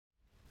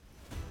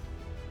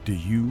Do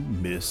you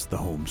miss the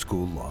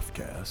Homeschool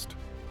LoftCast?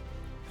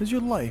 Has your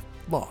life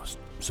lost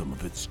some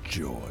of its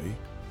joy,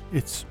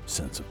 its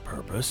sense of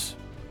purpose?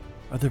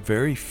 Are there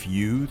very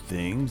few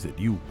things that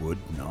you would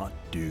not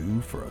do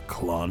for a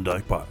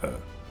Klondike bar?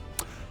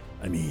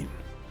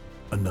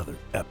 Another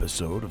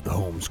episode of the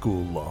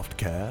Homeschool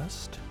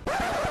LoftCast?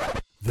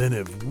 Then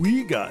have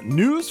we got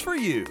news for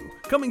you.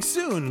 Coming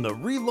soon in the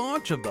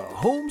relaunch of the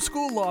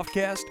Homeschool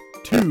LoftCast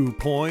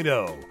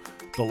 2.0.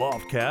 The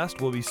LoftCast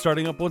will be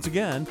starting up once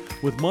again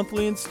with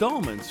monthly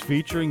installments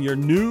featuring your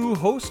new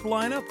host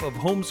lineup of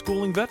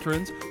homeschooling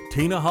veterans,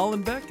 Tina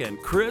Hollenbeck and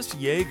Chris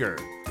Yeager.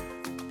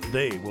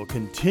 They will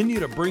continue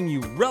to bring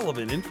you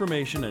relevant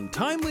information and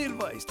timely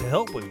advice to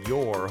help with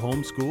your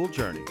homeschool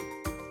journey.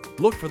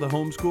 Look for the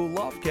Homeschool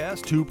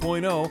LoftCast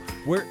 2.0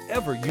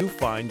 wherever you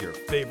find your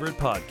favorite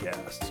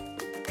podcasts.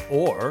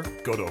 Or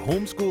go to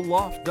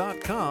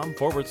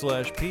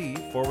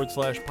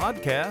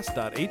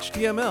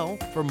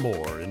homeschoolloft.com/p/podcast.html for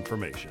more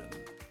information.